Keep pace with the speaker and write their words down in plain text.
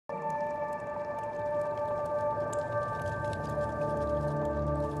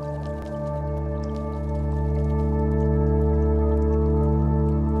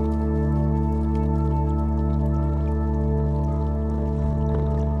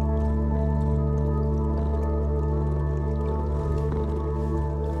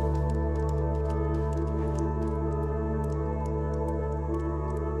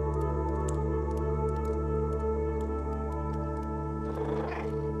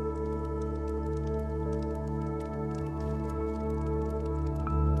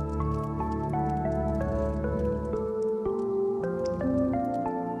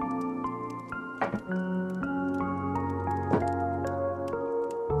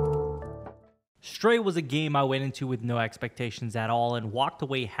Stray was a game I went into with no expectations at all and walked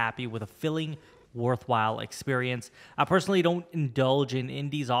away happy with a filling, worthwhile experience. I personally don't indulge in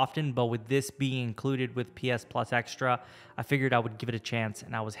indies often, but with this being included with PS Plus Extra, I figured I would give it a chance,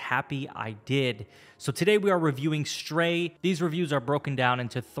 and I was happy I did. So today we are reviewing Stray. These reviews are broken down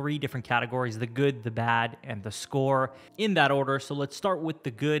into 3 different categories: the good, the bad, and the score, in that order. So let's start with the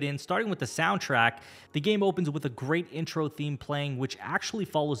good, and starting with the soundtrack. The game opens with a great intro theme playing, which actually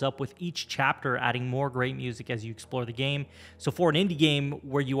follows up with each chapter, adding more great music as you explore the game. So for an indie game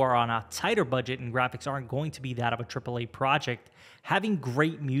where you are on a tighter budget and graphics aren't going to be that of a AAA project, having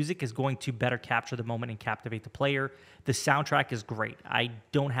great music is going to better capture the moment and captivate the player. The soundtrack is great. I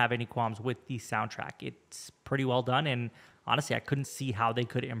don't have any qualms with the soundtrack. It's pretty well done, and honestly, I couldn't see how they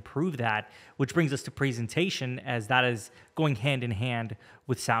could improve that, which brings us to presentation, as that is going hand in hand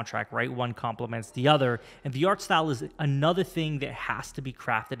with soundtrack, right? One complements the other, and the art style is another thing that has to be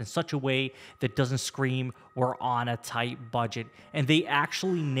crafted in such a way that doesn't scream we're on a tight budget, and they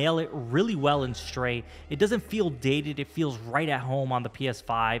actually nail it really well in Stray. It doesn't feel dated, it feels right at home on the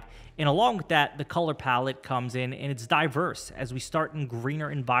PS5, and along with that, the color palette comes in, and it's diverse as we start in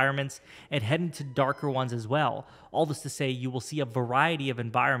greener environments and head into darker ones as well. All this to say, you will see a variety of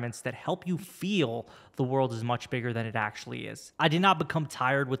environments that help you feel the world is much bigger than it actually is. I did not become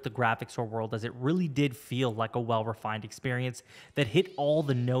tired with the graphics or world, as it really did feel like a well-refined experience that hit all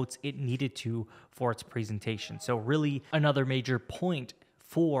the notes it needed to for its presentation. So really another major point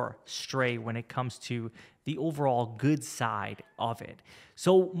for Stray when it comes to the overall good side of it.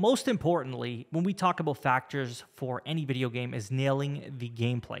 So most importantly, when we talk about factors for any video game, is nailing the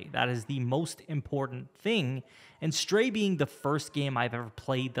gameplay. That is the most important thing. And Stray, being the first game I've ever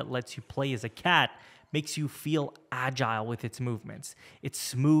played that lets you play as a cat, makes you feel agile with its movements. It's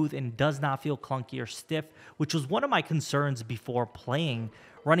smooth and does not feel clunky or stiff, which was one of my concerns before playing.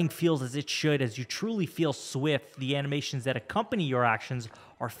 Running feels as it should, as you truly feel swift. The animations that accompany your actions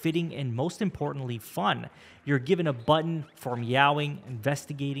are fitting and, most importantly, fun. You're given a button for meowing,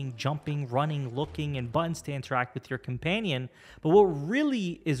 investigating, jumping, running, looking, and buttons to interact with your companion. But what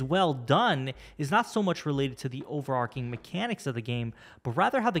really is well done is not so much related to the overarching mechanics of the game, but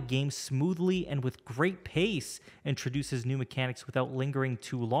rather how the game smoothly and with great pace introduces new mechanics without lingering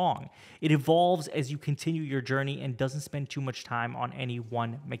too long. It evolves as you continue your journey and doesn't spend too much time on any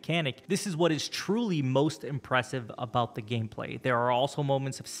one mechanic. This is what is truly most impressive about the gameplay. There are also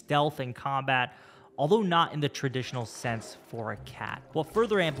moments of stealth and combat, although not in the traditional sense for a cat. What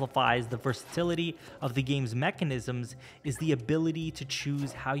further amplifies the versatility of the game's mechanisms is the ability to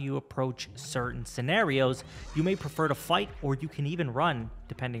choose how you approach certain scenarios. You may prefer to fight, or you can even run,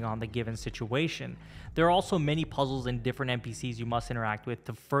 depending on the given situation. There are also many puzzles and different NPCs you must interact with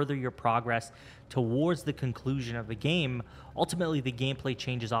to further your progress towards the conclusion of the game. Ultimately, the gameplay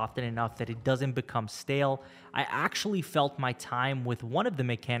changes often enough that it doesn't become stale. I actually felt my time with one of the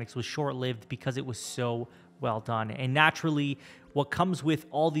mechanics was short-lived because it was so well done. And naturally, what comes with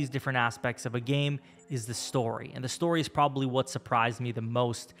all these different aspects of a game is the story. And the story is probably what surprised me the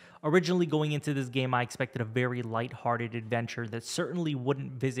most. Originally going into this game, I expected a very lighthearted adventure that certainly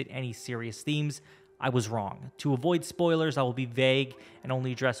wouldn't visit any serious themes. I was wrong. To avoid spoilers, I will be vague and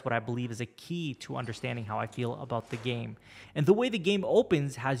only address what I believe is a key to understanding how I feel about the game. And the way the game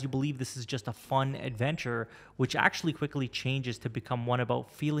opens has you believe this is just a fun adventure, which actually quickly changes to become one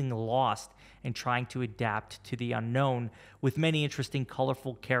about feeling lost and trying to adapt to the unknown. With many interesting,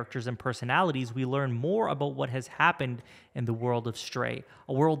 colorful characters and personalities, we learn more about what has happened in the world of Stray,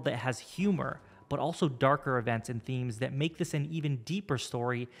 a world that has humor, but also darker events and themes that make this an even deeper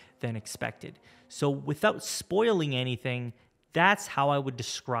story than expected. So without spoiling anything, that's how I would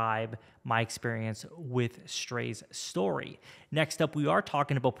describe my experience with Stray's story. Next up, we are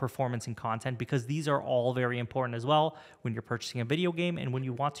talking about performance and content, because these are all very important as well when you're purchasing a video game, and when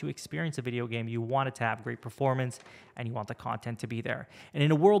you want to experience a video game, you want it to have great performance and you want the content to be there. And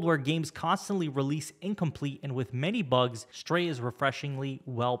in a world where games constantly release incomplete and with many bugs, Stray is refreshingly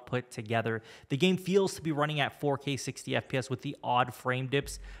well put together. The game feels to be running at 4K 60 FPS with the odd frame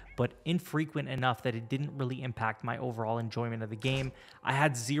dips, but infrequent enough that it didn't really impact my overall enjoyment of the game. I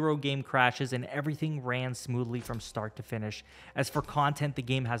had 0 game crashes and everything ran smoothly from start to finish. As for content, the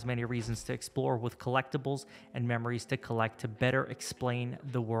game has many reasons to explore, with collectibles and memories to collect to better explain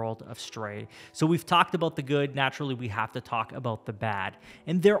the world of Stray. So we've talked about the good, naturally we have to talk about the bad.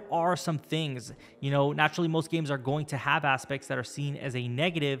 And there are some things, naturally most games are going to have aspects that are seen as a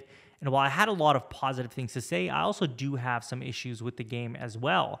negative, And while I had a lot of positive things to say, I also do have some issues with the game as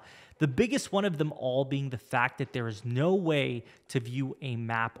well. The biggest one of them all being the fact that there is no way to view a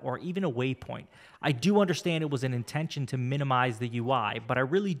map or even a waypoint. I do understand it was an intention to minimize the UI, but I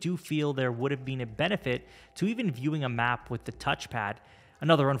really do feel there would have been a benefit to even viewing a map with the touchpad.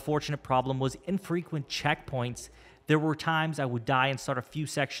 Another unfortunate problem was infrequent checkpoints. There were times I would die and start a few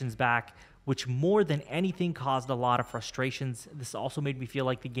sections back, which more than anything caused a lot of frustrations. This also made me feel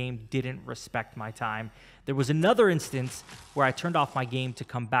like the game didn't respect my time. There was another instance where I turned off my game to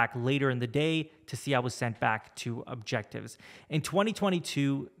come back later in the day to see I was sent back to objectives. In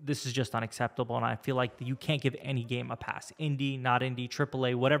 2022, this is just unacceptable, and I feel like you can't give any game a pass. Indie, not indie,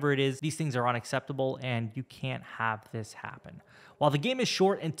 AAA, whatever it is, these things are unacceptable, and you can't have this happen. While the game is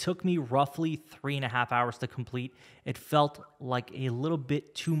short and took me roughly 3.5 hours to complete, it felt like a little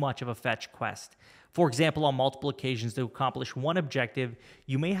bit too much of a fetch quest. For example, on multiple occasions to accomplish one objective,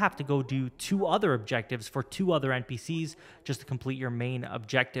 you may have to go do 2 other objectives for 2 other NPCs just to complete your main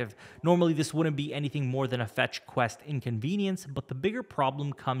objective. Normally, this wouldn't be anything more than a fetch quest inconvenience, but the bigger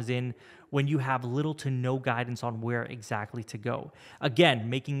problem comes in when you have little to no guidance on where exactly to go. Again,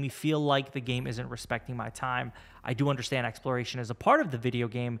 making me feel like the game isn't respecting my time. I do understand exploration is a part of the video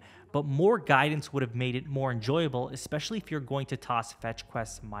game, but more guidance would have made it more enjoyable, especially if you're going to toss fetch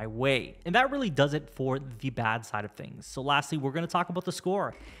quests my way. And that really does it for the bad side of things. So lastly, we're going to talk about the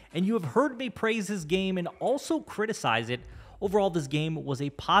score. And you have heard me praise this game and also criticize it. Overall, this game was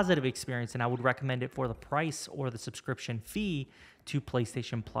a positive experience, and I would recommend it for the price or the subscription fee to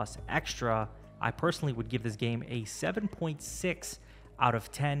PlayStation Plus Extra. I personally would give this game a 7.6 out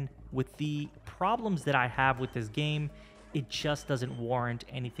of 10. With the problems that I have with this game, it just doesn't warrant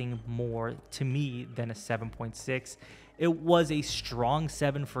anything more to me than a 7.6. It was a strong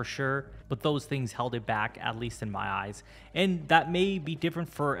 7 for sure, but those things held it back, at least in my eyes. And that may be different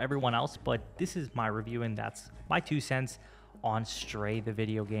for everyone else, but this is my review, and that's my 2 cents on Stray, the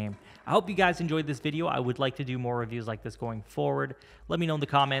video game. I hope you guys enjoyed this video. I would like to do more reviews like this going forward. Let me know in the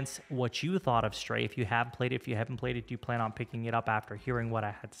comments what you thought of Stray. If you have played it, if you haven't played it, do you plan on picking it up after hearing what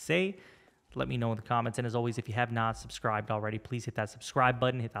I had to say? Let me know in the comments. And as always, if you have not subscribed already, please hit that subscribe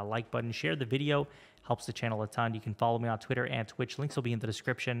button, hit that like button, share the video. Helps the channel a ton. You can follow me on Twitter and Twitch. Links will be in the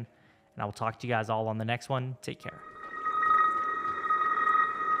description. And I will talk to you guys all on the next one. Take care.